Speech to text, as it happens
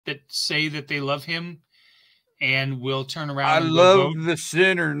that say that they love him and will turn around. I and love the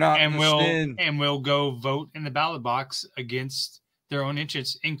sinner, not and the will sin. and will go vote in the ballot box against their own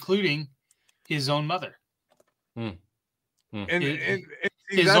interests, including his own mother. And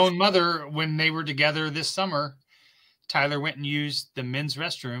his own mother, when they were together this summer, Tyler went and used the men's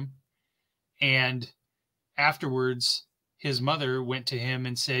restroom, and afterwards his mother went to him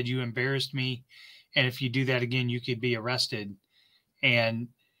and said, "You embarrassed me, and if you do that again, you could be arrested." And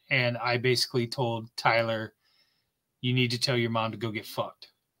I basically told Tyler, "You need to tell your mom to go get fucked."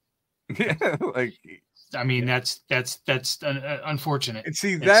 Yeah, like, I mean, that's unfortunate. And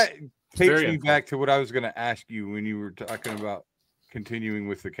see, that takes me back to what I was going to ask you when you were talking about continuing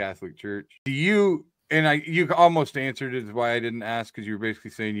with the Catholic Church. Do you, and you almost answered it, why I didn't ask, because you were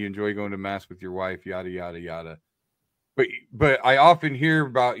basically saying you enjoy going to mass with your wife, yada, yada, yada. But I often hear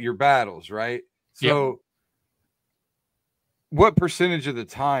about your battles, right? So yep. What percentage of the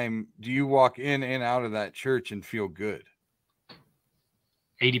time do you walk in and out of that church and feel good?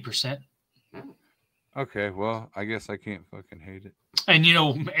 80%. Okay, well, I guess I can't fucking hate it. And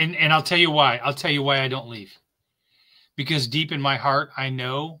and I'll tell you why. I'll tell you why I don't leave. Because deep in my heart, I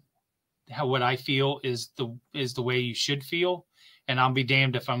know what I feel is the way you should feel, and I'll be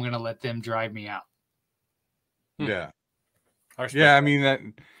damned if I'm going to let them drive me out. Yeah. Yeah, I mean, that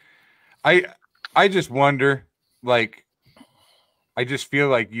I just wonder, like, I just feel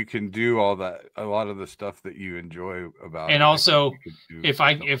like you can do a lot of the stuff that you enjoy about it. And also,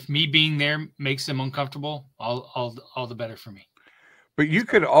 if me being there makes them uncomfortable, all the better for me. But you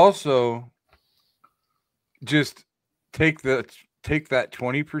could also just take that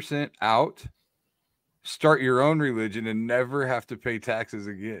 20% out, start your own religion, and never have to pay taxes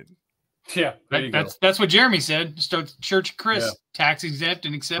again. Yeah, that's what Jeremy said. Start Church of Chris, tax exempt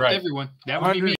and accept everyone. That would be me.